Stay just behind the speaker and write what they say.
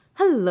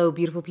Hello,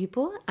 beautiful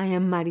people. I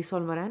am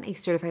Marisol Moran, a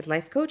certified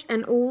life coach,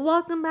 and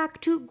welcome back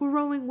to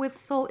Growing with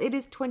Soul. It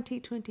is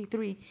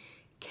 2023.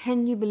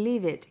 Can you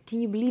believe it? Can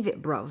you believe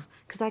it, bruv?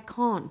 Because I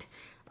can't.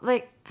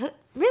 Really?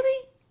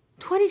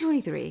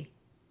 2023?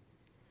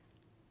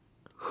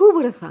 Who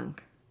would have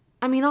thunk?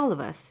 I mean, all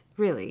of us,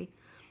 really.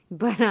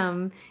 But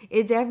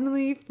it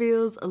definitely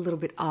feels a little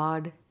bit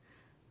odd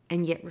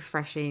and yet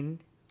refreshing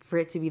for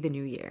it to be the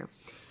new year.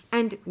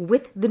 And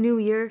with the new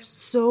year,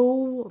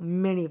 so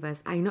many of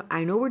us, I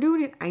know we're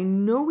doing it. I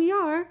know we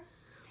are.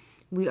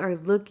 We are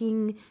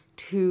looking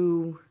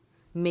to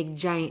make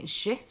giant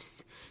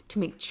shifts, to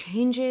make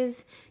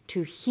changes,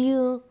 to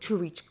heal, to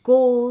reach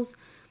goals,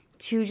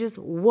 to just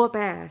whoop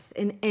ass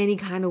in any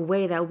kind of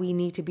way that we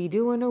need to be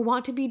doing or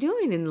want to be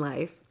doing in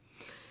life.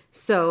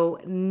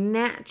 So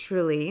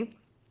naturally,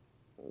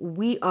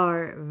 we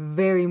are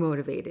very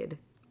motivated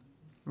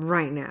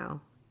right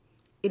now.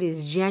 It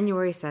is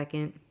January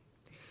 2nd.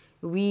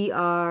 We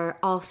are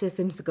all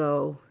systems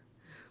go.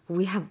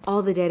 We have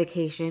all the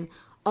dedication,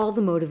 all the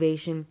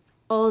motivation,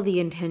 all the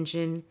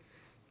intention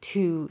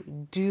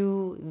to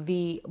do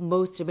the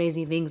most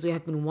amazing things we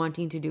have been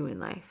wanting to do in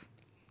life.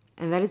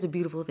 And that is a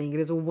beautiful thing. It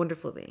is a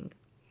wonderful thing.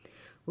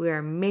 We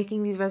are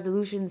making these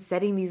resolutions,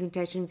 setting these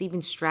intentions, even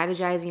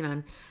strategizing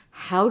on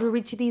how to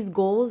reach these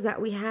goals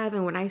that we have.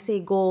 And when I say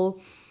goal,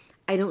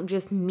 I don't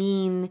just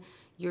mean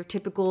your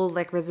typical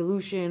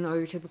resolution or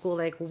your typical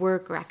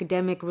work or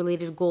academic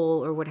related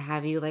goal or what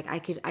have you.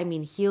 I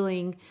mean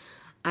healing,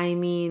 I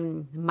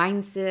mean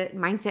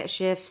mindset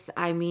shifts,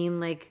 I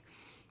mean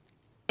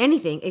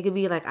anything. It could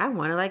be I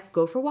want to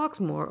go for walks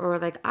more, or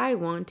I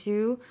want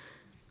to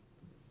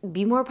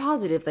be more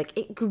positive.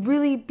 It could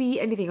really be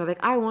anything, or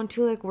I want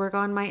to work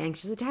on my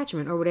anxious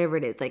attachment or whatever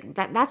it is.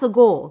 That's a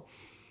goal.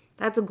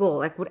 That's a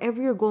goal.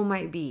 Whatever your goal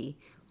might be,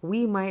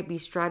 we might be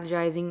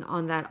strategizing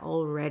on that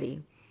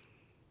already.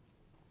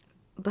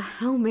 But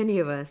how many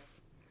of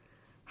us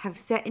have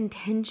set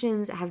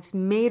intentions, have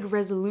made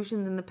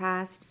resolutions in the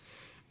past,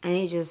 and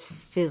it just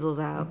fizzles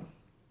out?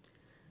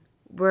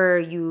 Where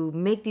you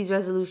make these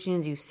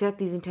resolutions, you set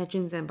these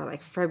intentions, and by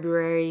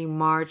February,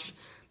 March,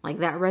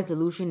 that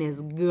resolution is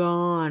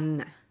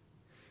gone.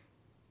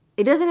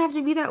 It doesn't have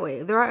to be that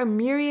way. There are a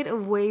myriad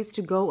of ways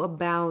to go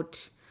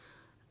about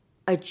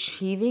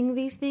achieving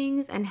these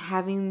things and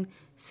having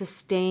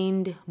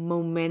sustained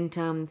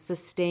momentum,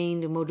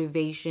 sustained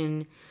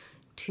motivation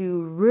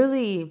to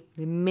really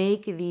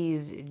make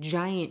these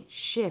giant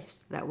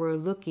shifts that we're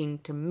looking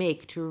to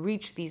make to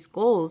reach these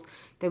goals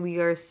that we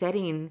are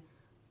setting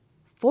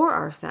for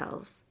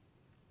ourselves.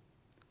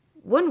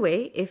 One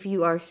way, if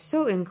you are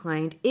so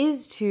inclined,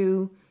 is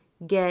to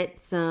get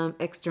some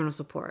external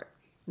support.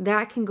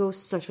 That can go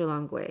such a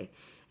long way.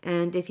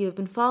 And if you've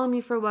been following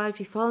me for a while, if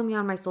you follow me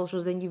on my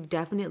socials, then you've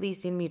definitely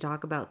seen me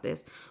talk about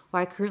this.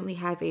 Well, I currently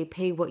have a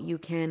Pay What You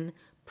Can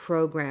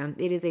program.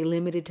 It is a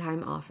limited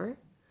time offer.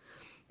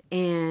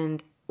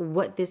 And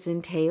what this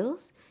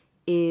entails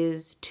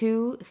is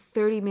 2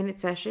 30-minute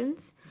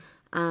sessions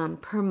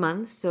per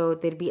month. So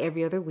they'd be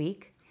every other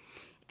week.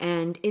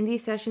 And in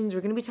these sessions, we're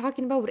going to be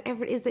talking about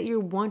whatever it is that you're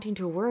wanting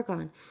to work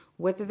on,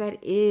 whether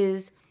that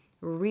is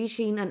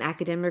reaching an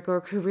academic or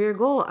career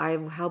goal.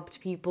 I've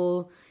helped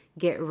people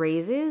get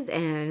raises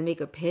and make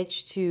a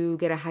pitch to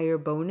get a higher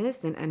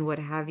bonus and what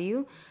have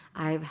you.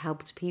 I've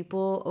helped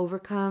people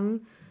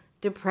overcome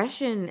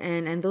depression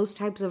and those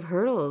types of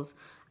hurdles.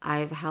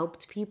 I've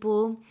helped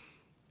people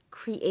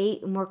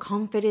create more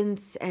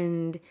confidence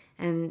and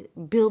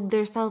build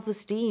their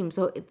self-esteem.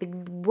 So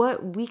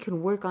what we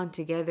can work on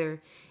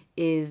together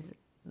is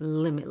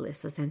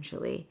limitless,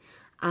 essentially,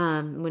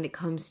 when it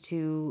comes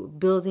to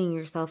building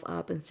yourself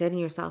up and setting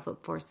yourself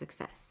up for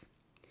success.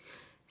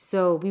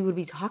 So we would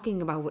be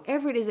talking about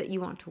whatever it is that you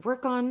want to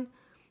work on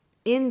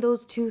in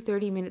those 2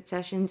 30-minute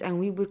sessions, and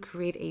we would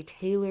create a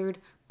tailored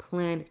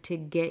plan to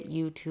get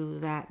you to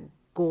that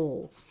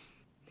goal.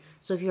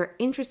 So if you're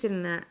interested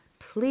in that,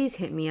 please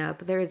hit me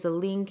up. There is a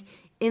link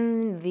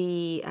in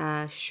the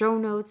show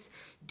notes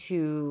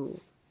to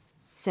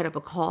set up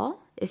a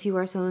call if you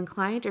are so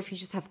inclined, or if you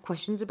just have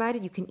questions about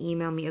it, you can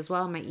email me as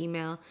well. My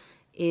email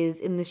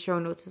is in the show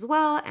notes as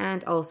well.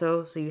 And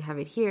also, so you have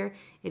it here,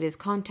 it is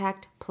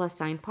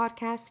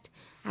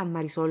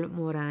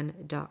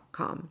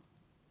contact+podcast@marisolmoran.com.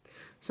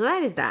 So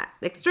that is that.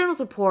 The external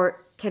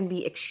support can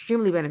be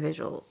extremely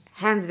beneficial.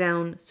 Hands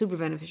down, super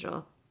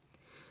beneficial.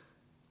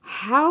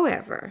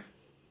 However,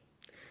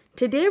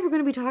 today we're going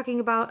to be talking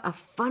about a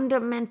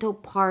fundamental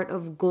part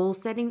of goal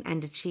setting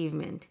and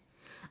achievement.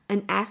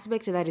 An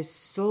aspect that is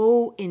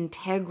so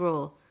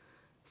integral: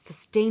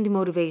 sustained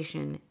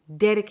motivation,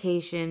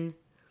 dedication,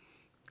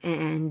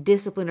 and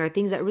discipline are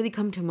things that really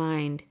come to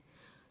mind.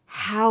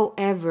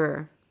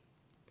 However,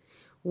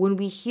 when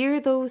we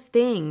hear those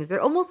things, they're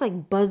almost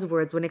like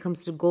buzzwords when it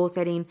comes to goal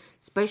setting,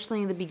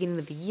 especially in the beginning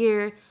of the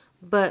year.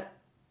 But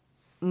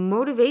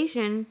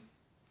motivation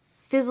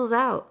fizzles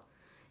out.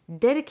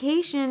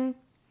 Dedication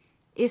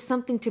is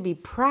something to be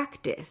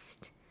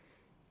practiced.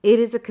 It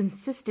is a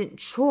consistent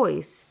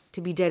choice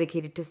to be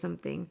dedicated to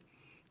something.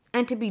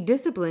 And to be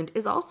disciplined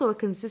is also a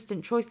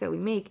consistent choice that we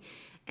make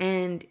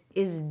and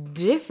is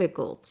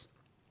difficult.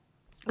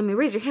 I mean,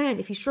 raise your hand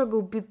if you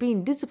struggle with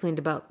being disciplined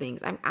about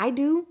things. I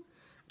do.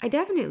 I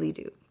definitely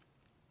do.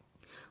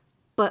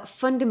 But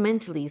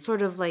fundamentally,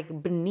 sort of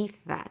like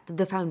beneath that,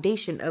 the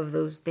foundation of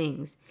those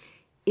things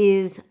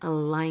is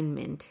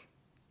alignment.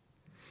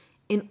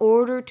 In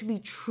order to be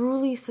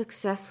truly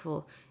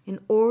successful, in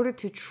order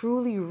to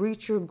truly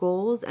reach your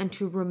goals and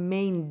to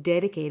remain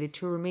dedicated,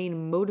 to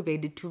remain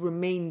motivated, to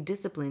remain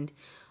disciplined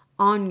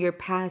on your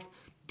path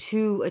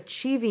to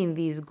achieving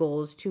these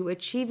goals, to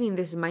achieving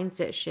this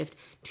mindset shift,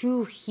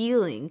 to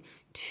healing,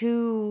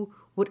 to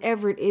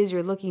whatever it is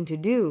you're looking to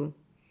do,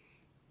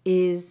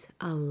 is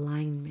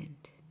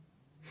alignment.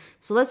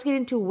 So let's get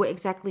into what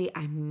exactly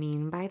I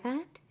mean by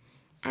that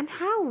and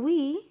how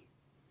we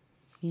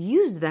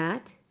use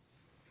that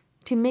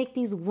to make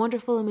these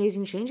wonderful,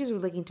 amazing changes we're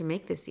looking to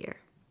make this year.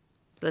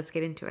 Let's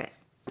get into it.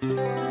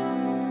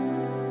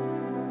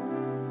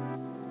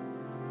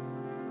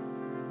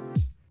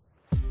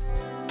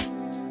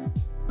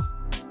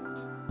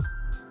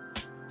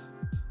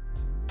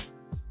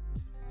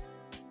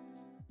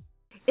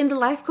 In the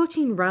life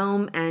coaching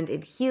realm and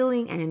in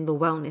healing and in the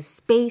wellness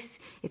space,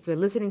 if you're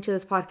listening to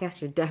this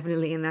podcast, you're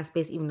definitely in that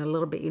space, even a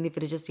little bit. Even if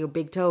it is just your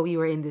big toe, you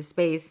are in this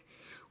space.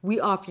 We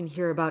often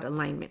hear about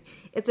alignment.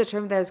 It's a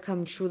term that has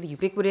become truly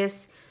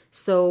ubiquitous.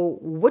 So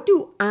what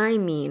do I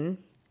mean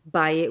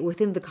by it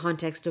within the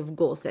context of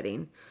goal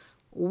setting?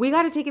 We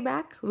got to take it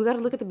back. We got to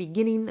look at the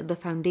beginning, the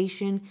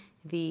foundation,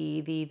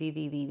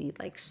 the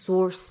like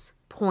source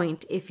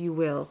point, if you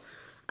will.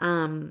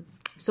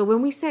 So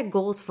when we set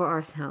goals for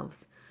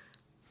ourselves,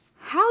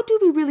 how do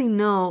we really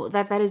know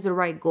that that is the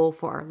right goal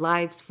for our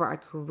lives, for our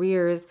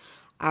careers,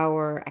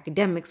 our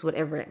academics,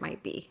 whatever it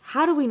might be?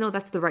 How do we know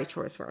that's the right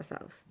choice for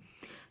ourselves?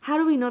 How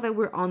do we know that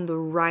we're on the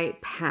right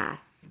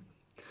path?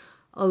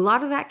 A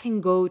lot of that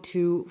can go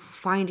to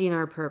finding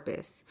our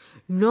purpose,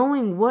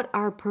 knowing what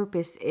our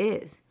purpose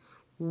is.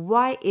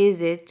 Why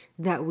is it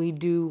that we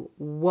do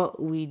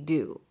what we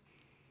do?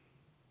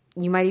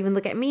 You might even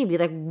look at me and be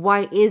like,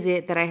 why is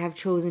it that I have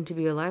chosen to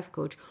be a life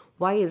coach?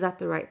 Why is that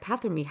the right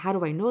path for me? How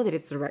do I know that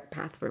it's the right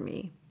path for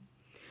me?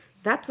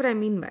 That's what I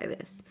mean by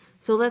this.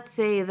 So let's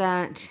say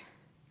that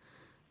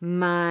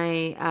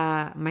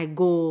my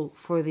goal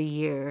for the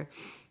year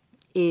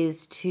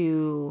is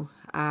to,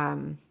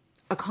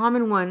 a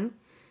common one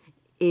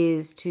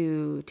is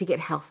to get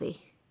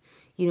healthy.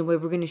 You know, where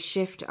we're going to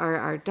shift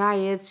our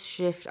diets,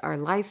 shift our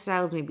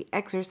lifestyles, maybe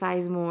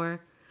exercise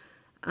more.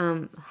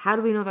 How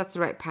do we know that's the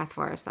right path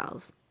for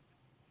ourselves?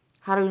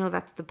 How do we know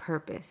that's the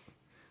purpose?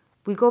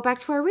 We go back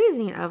to our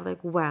reasoning of like,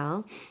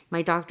 well,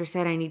 my doctor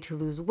said I need to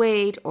lose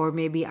weight, or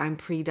maybe I'm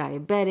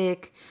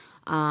pre-diabetic,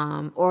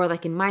 or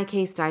like in my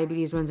case,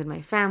 diabetes runs in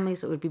my family,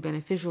 so it would be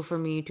beneficial for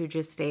me to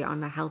just stay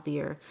on the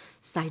healthier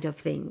side of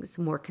things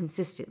more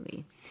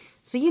consistently.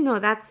 So, you know,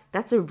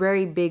 that's a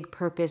very big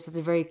purpose. That's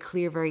very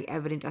clear, very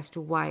evident as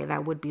to why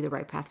that would be the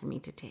right path for me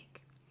to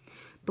take.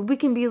 But we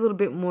can be a little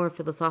bit more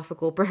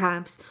philosophical,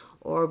 perhaps,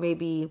 or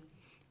maybe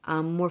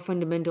more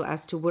fundamental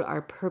as to what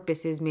our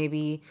purpose is.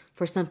 Maybe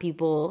for some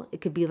people,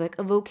 it could be like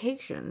a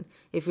vocation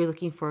if you're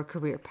looking for a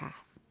career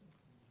path.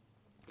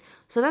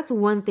 So that's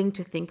one thing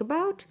to think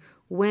about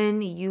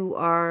when you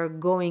are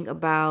going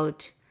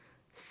about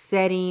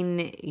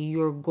setting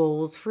your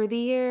goals for the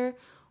year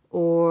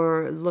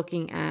or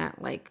looking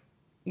at like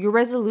your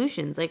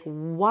resolutions. Like,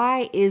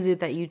 why is it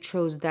that you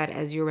chose that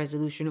as your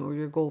resolution or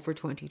your goal for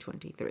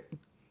 2023?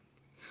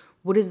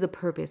 What is the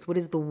purpose? What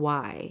is the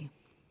why?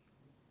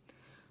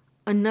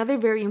 Another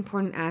very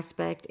important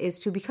aspect is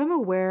to become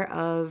aware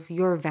of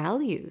your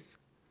values.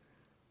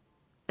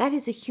 That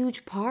is a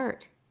huge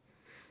part.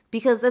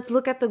 Because let's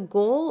look at the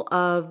goal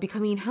of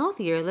becoming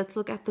healthier. Let's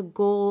look at the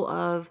goal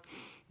of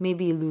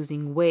maybe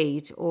losing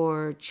weight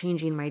or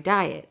changing my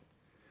diet.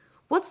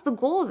 What's the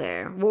goal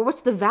there? Well,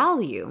 what's the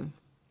value?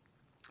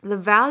 The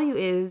value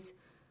is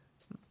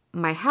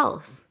my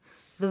health.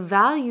 The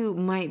value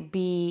might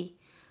be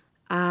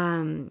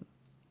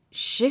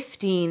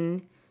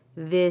shifting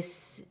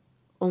this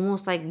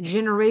almost like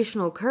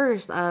generational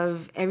curse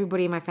of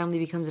everybody in my family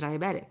becomes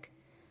diabetic.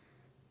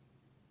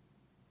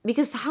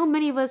 Because how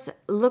many of us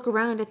look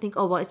around and think,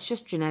 oh, well, it's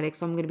just genetic,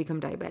 so I'm going to become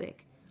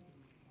diabetic.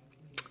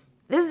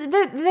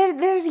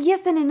 There's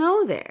yes and a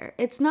no there.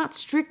 It's not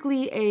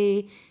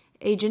strictly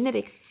a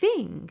genetic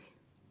thing.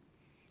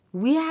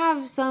 We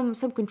have some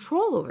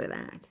control over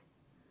that.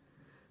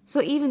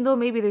 So even though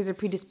maybe there's a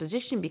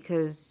predisposition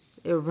because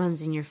it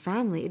runs in your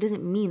family, it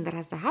doesn't mean that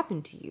has to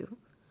happen to you.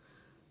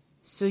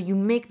 So you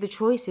make the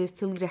choices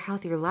to lead a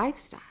healthier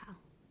lifestyle.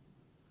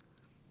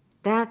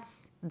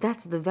 That's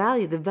the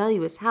value. The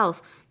value is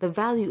health. The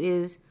value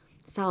is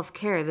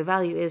self-care. The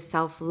value is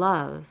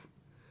self-love.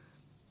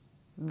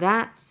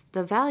 That's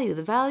the value.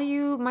 The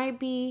value might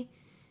be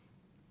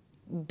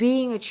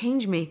being a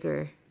change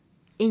maker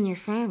in your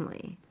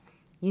family.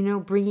 You know,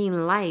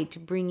 bringing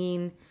light,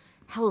 bringing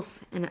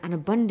health and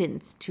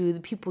abundance to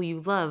the people you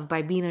love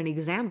by being an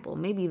example.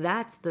 Maybe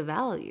that's the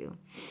value.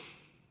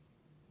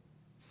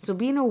 So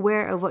being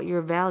aware of what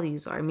your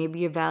values are. Maybe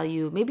you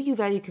value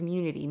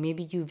community.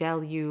 Maybe you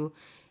value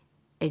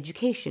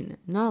education,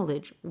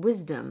 knowledge,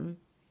 wisdom,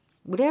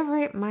 whatever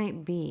it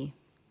might be.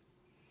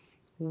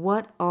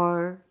 What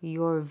are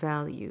your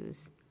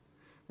values?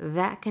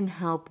 That can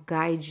help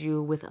guide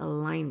you with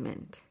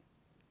alignment.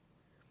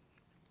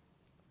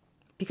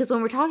 Because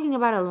when we're talking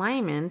about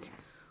alignment,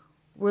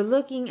 we're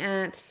looking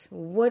at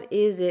what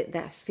is it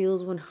that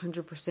feels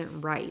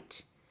 100%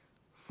 right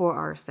for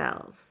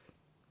ourselves.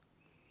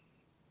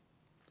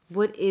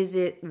 What is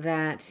it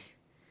that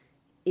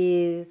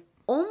is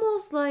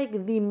almost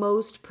like the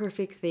most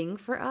perfect thing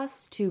for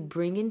us to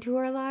bring into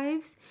our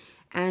lives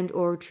and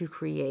or to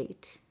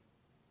create.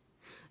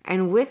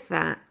 And with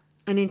that,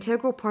 an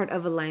integral part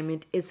of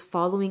alignment is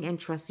following and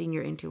trusting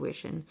your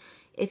intuition.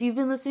 If you've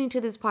been listening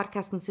to this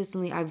podcast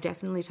consistently, I've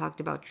definitely talked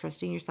about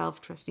trusting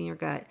yourself, trusting your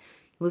gut,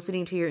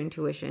 listening to your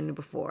intuition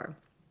before.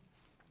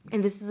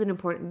 And this is an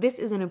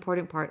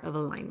important part of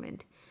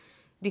alignment.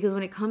 Because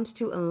when it comes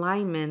to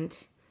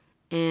alignment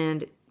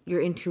and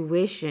your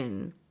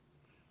intuition,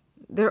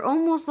 they're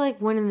almost like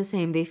one and the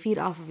same. They feed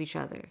off of each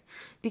other.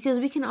 Because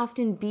we can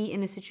often be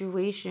in a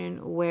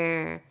situation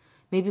where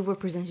maybe we're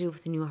presented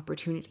with a new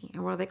opportunity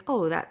and we're like,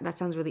 oh, that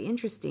sounds really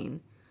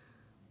interesting.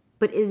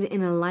 But is it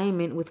in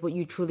alignment with what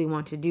you truly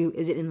want to do?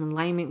 Is it in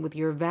alignment with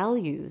your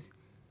values?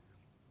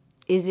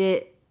 Is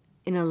it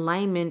in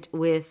alignment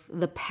with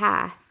the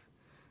path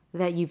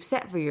that you've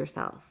set for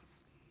yourself?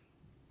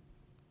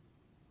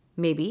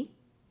 Maybe,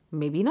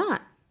 maybe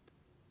not.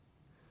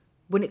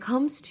 When it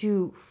comes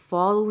to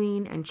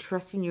following and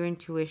trusting your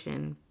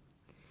intuition,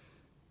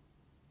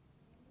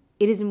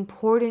 it is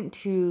important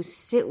to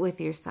sit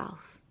with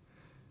yourself,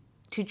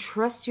 to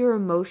trust your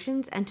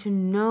emotions, and to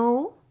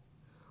know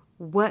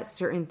what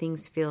certain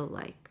things feel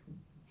like.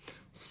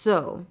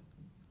 So,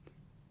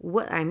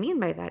 what I mean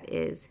by that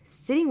is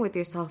sitting with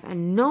yourself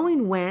and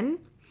knowing when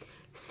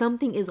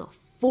something is a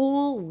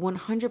full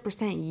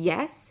 100%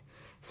 yes,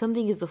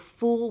 something is a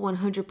full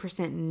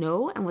 100%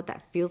 no, and what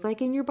that feels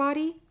like in your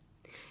body.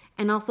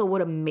 And also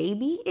what a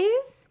maybe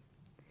is,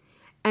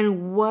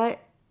 and what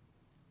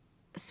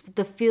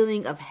the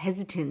feeling of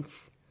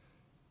hesitance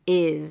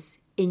is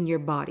in your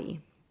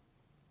body.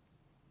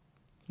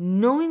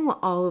 Knowing what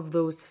all of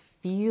those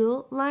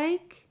feel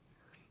like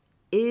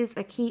is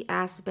a key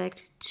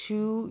aspect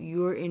to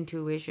your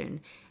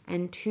intuition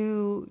and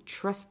to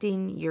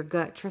trusting your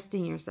gut,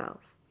 trusting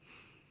yourself.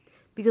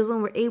 Because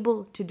when we're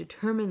able to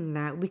determine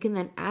that, we can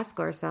then ask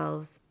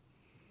ourselves,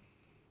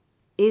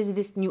 is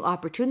this new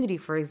opportunity,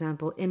 for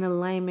example, in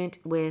alignment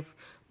with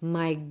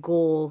my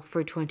goal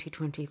for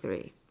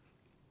 2023?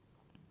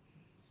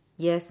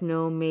 Yes,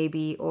 no,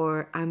 maybe,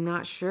 or I'm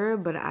not sure,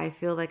 but I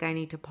feel like I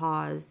need to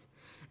pause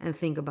and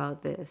think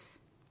about this.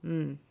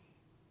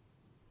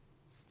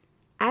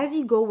 As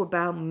you go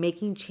about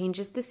making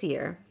changes this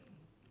year,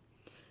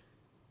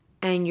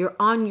 and you're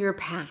on your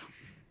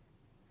path,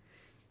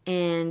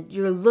 and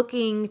you're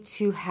looking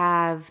to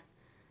have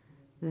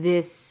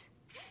this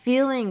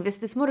feeling,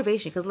 this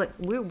motivation, because look,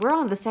 we're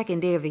on the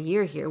second day of the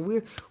year here.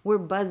 We're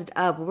buzzed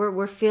up.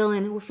 We're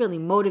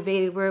feeling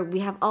motivated. We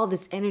have all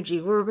this energy.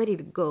 We're ready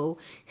to go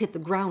hit the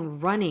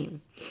ground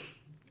running.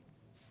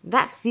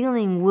 That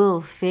feeling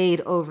will fade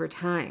over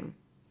time,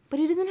 but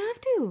it doesn't have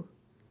to.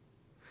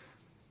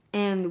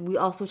 And we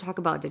also talk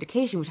about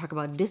dedication. We talk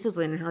about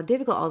discipline and how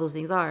difficult all those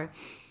things are.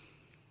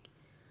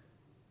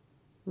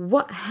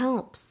 What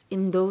helps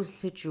in those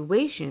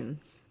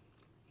situations,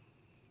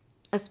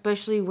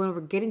 especially when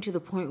we're getting to the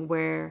point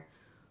where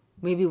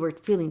maybe we're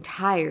feeling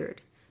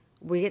tired,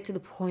 we get to the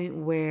point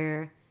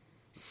where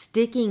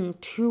sticking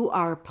to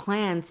our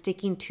plan,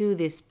 sticking to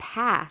this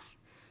path,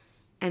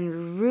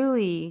 and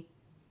really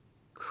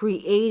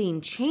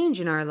creating change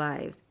in our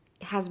lives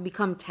has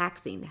become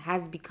taxing,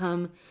 has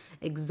become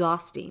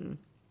exhausting.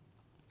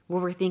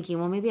 Where we're thinking,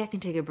 well, maybe I can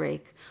take a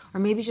break, or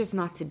maybe just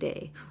not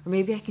today, or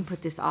maybe I can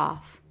put this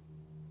off.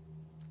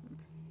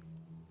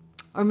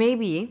 Or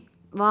maybe,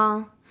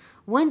 well,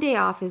 one day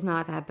off is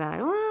not that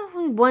bad.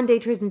 Well, one day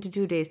turns into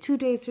 2 days, 2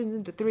 days turns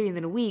into 3, and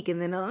then a week,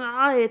 and then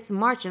it's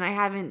March and I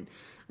haven't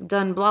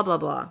done blah, blah,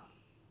 blah.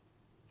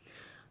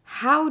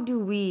 How do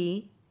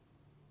we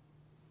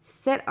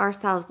set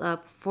ourselves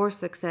up for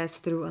success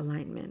through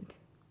alignment?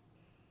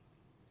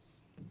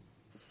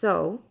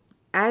 So,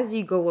 as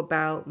you go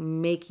about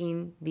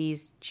making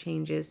these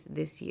changes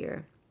this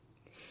year,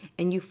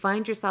 and you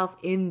find yourself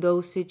in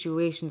those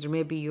situations, or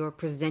maybe you're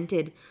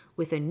presented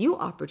with a new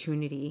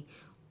opportunity,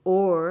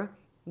 or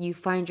you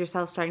find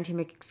yourself starting to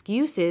make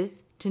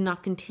excuses to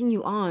not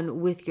continue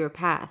on with your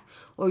path,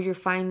 or you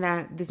find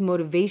that this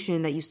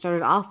motivation that you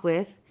started off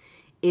with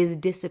is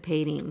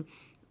dissipating,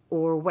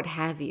 or what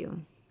have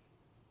you,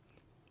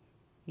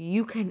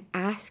 you can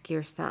ask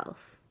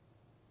yourself,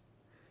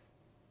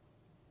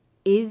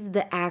 is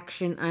the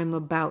action I'm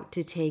about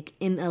to take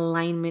in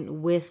alignment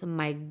with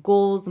my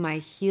goals, my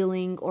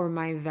healing, or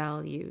my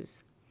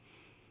values?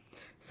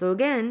 So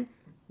again,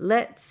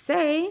 let's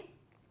say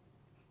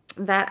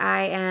that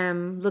I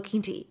am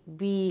looking to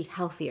be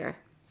healthier,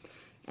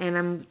 and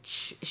I'm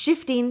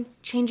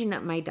changing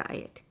up my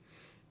diet.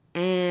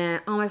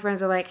 And all my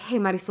friends are like, hey,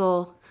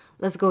 Marisol,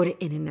 let's go to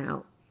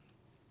In-N-Out.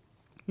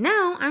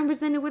 Now I'm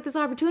presented with this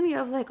opportunity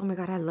of like, oh my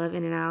God, I love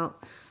In-N-Out.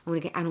 I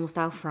want to get animal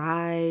style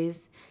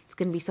fries. It's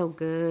going to be so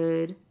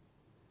good.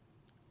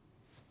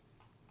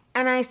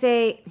 And I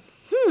say,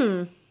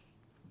 you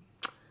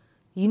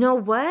know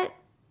what?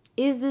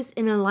 Is this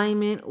in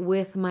alignment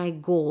with my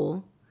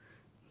goal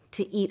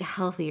to eat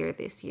healthier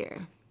this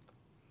year?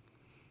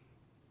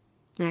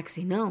 And I can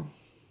say, no.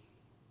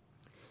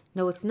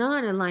 No, it's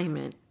not in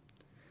alignment.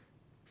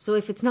 So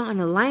if it's not in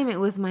alignment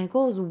with my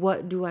goals,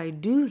 what do I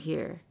do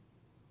here?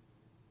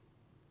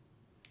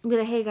 I'll be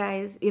like, hey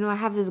guys, I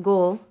have this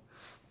goal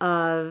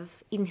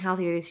of eating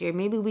healthier this year.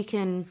 Maybe we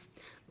can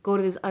go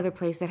to this other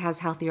place that has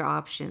healthier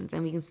options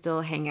and we can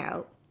still hang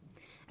out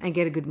and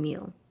get a good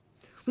meal.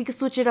 We can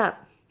switch it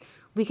up.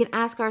 We can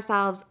ask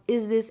ourselves,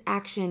 is this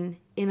action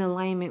in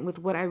alignment with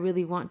what I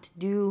really want to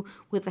do,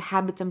 with the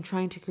habits I'm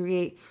trying to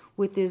create,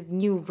 with this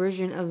new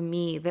version of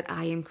me that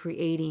I am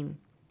creating?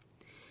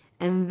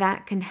 And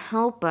that can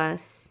help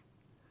us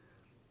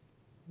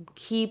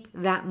keep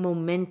that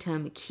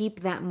momentum,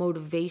 keep that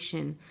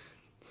motivation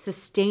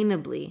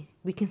sustainably.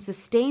 We can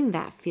sustain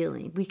that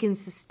feeling. We can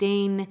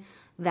sustain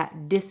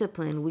that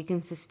discipline. We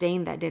can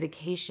sustain that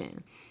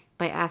dedication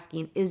by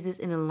asking, is this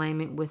in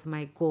alignment with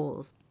my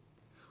goals?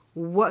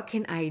 What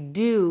can I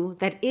do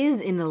that is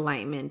in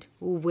alignment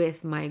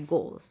with my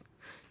goals?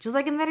 Just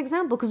like in that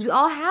example, because we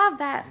all have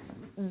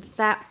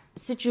that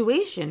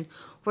situation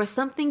where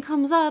something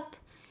comes up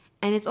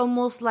and it's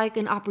almost like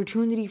an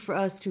opportunity for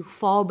us to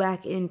fall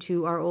back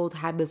into our old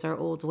habits, our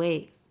old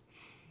ways.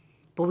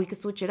 But we can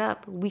switch it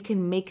up. We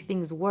can make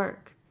things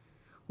work.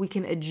 We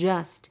can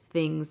adjust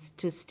things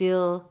to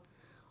still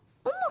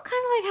almost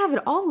kind of like have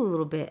it all a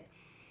little bit.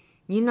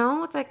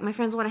 It's like my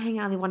friends want to hang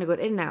out and they want to go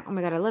to In-N-Out. Oh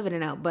my God, I love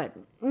In-N-Out. But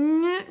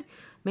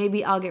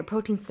maybe I'll get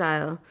protein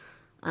style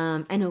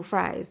and no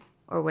fries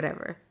or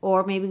whatever.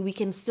 Or maybe we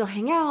can still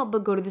hang out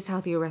but go to this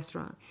healthier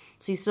restaurant.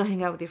 So you still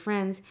hang out with your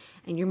friends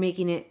and you're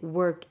making it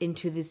work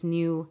into this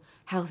new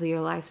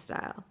healthier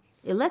lifestyle.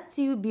 It lets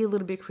you be a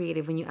little bit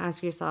creative when you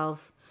ask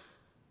yourself,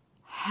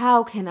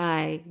 how can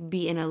I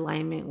be in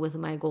alignment with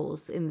my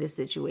goals in this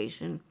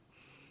situation?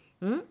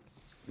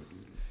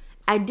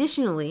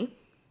 Additionally,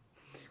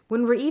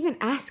 when we're even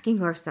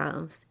asking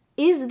ourselves,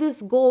 is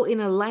this goal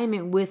in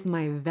alignment with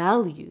my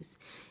values?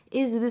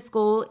 Is this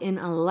goal in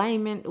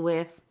alignment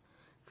with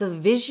the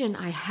vision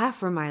I have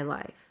for my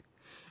life?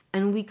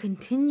 And we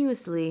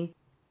continuously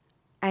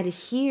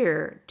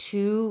adhere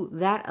to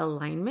that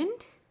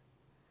alignment,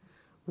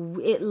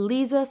 it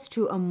leads us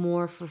to a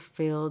more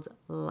fulfilled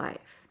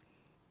life.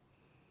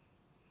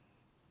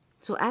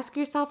 So ask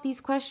yourself these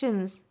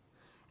questions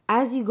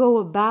as you go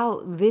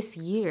about this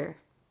year,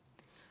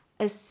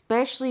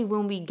 especially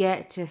when we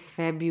get to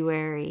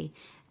February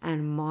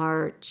and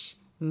March,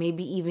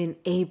 maybe even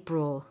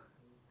April,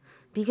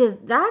 because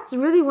that's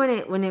really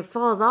when it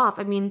falls off.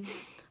 I mean,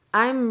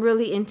 I'm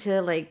really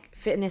into like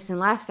fitness and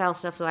lifestyle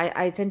stuff, so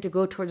I tend to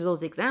go towards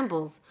those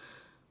examples.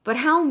 But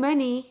how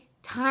many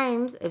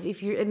times,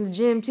 if you're in the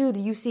gym too, do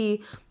you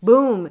see,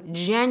 boom,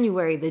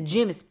 January, the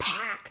gym is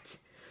packed.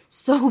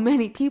 So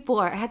many people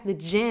are at the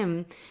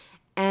gym.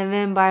 And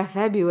then by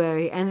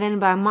February, and then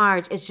by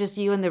March, it's just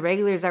you and the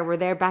regulars that were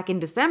there back in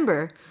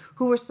December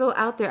who were still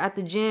out there at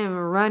the gym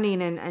running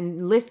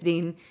and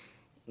lifting,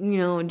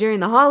 during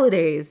the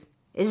holidays.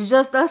 It's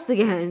just us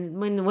again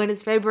when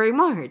it's February,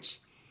 March.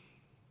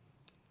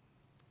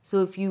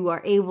 So if you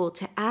are able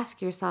to ask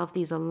yourself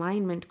these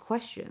alignment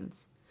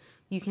questions,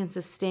 you can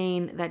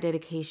sustain that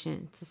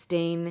dedication,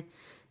 sustain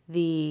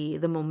the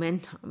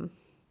momentum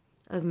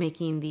of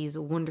making these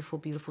wonderful,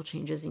 beautiful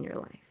changes in your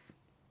life.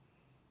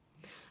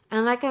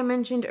 And like I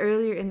mentioned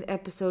earlier in the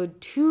episode,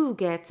 to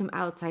get some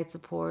outside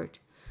support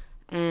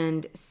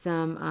and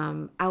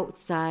some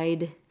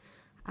outside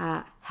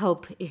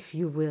help, if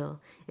you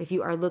will, if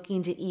you are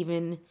looking to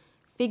even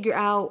figure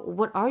out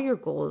what are your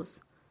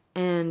goals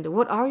and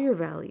what are your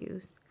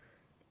values,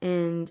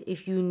 and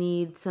if you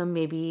need some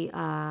maybe,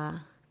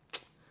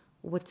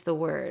 what's the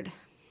word?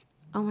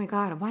 Oh my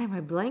God, why am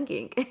I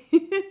blanking?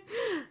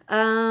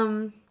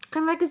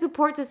 Kind of like a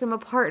support system, a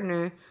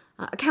partner.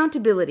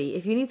 Accountability.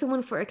 If you need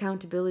someone for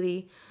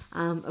accountability,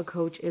 a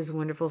coach is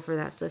wonderful for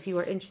that. So if you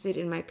are interested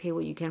in my Pay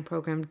What You Can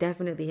program,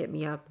 definitely hit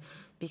me up,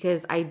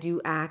 because I do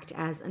act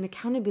as an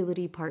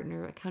accountability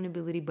partner,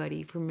 accountability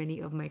buddy for many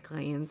of my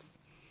clients.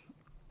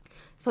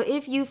 So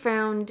if you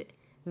found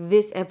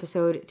this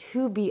episode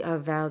to be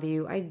of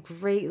value, I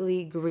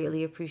greatly,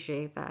 greatly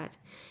appreciate that.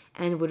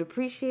 And would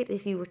appreciate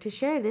if you were to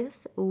share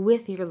this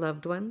with your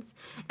loved ones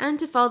and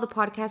to follow the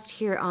podcast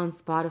here on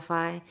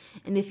Spotify.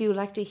 And if you would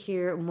like to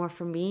hear more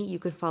from me, you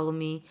can follow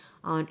me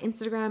on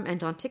Instagram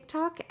and on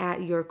TikTok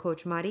at Your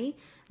Coach Mari.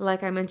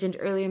 Like I mentioned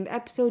earlier in the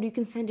episode, you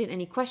can send in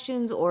any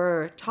questions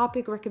or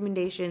topic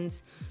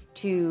recommendations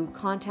to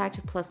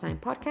contact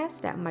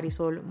 +podcast at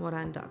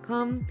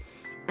marisolmoran.com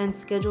and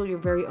schedule your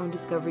very own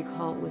discovery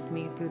call with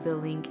me through the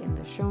link in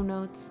the show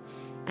notes.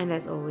 And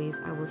as always,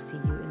 I will see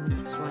you in the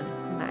next one.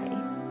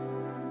 Bye.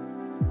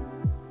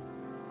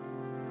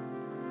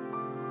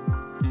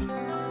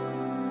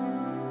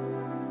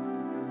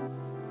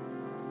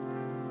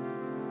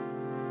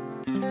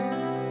 you.